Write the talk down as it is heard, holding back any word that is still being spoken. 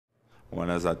When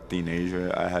I was a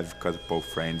teenager, I have a couple of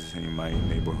friends in my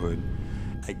neighborhood.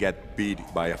 I get beat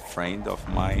by a friend of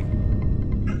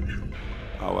mine.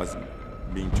 I was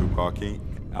being too cocky.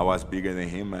 I was bigger than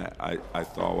him. I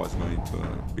thought I was going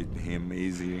to beat him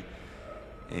easy.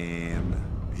 And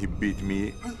he beat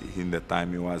me. In the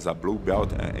time he was a blue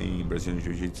belt in Brazilian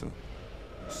Jiu-Jitsu.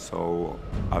 So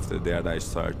after that, I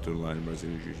started to learn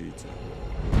Brazilian Jiu-Jitsu.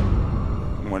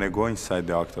 When I go inside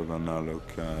the octagon, I look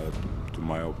to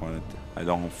my opponent. I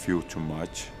don't feel too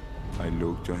much. I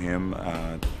look to him,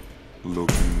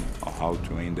 looking how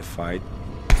to end the fight.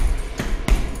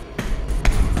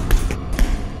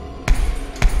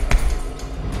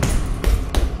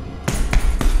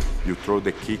 You throw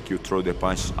the kick, you throw the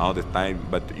punch all the time,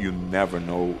 but you never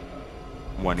know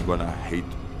when you're gonna hit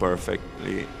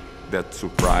perfectly. That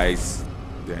surprise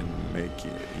then make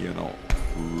it,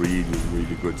 really,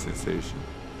 really good sensation.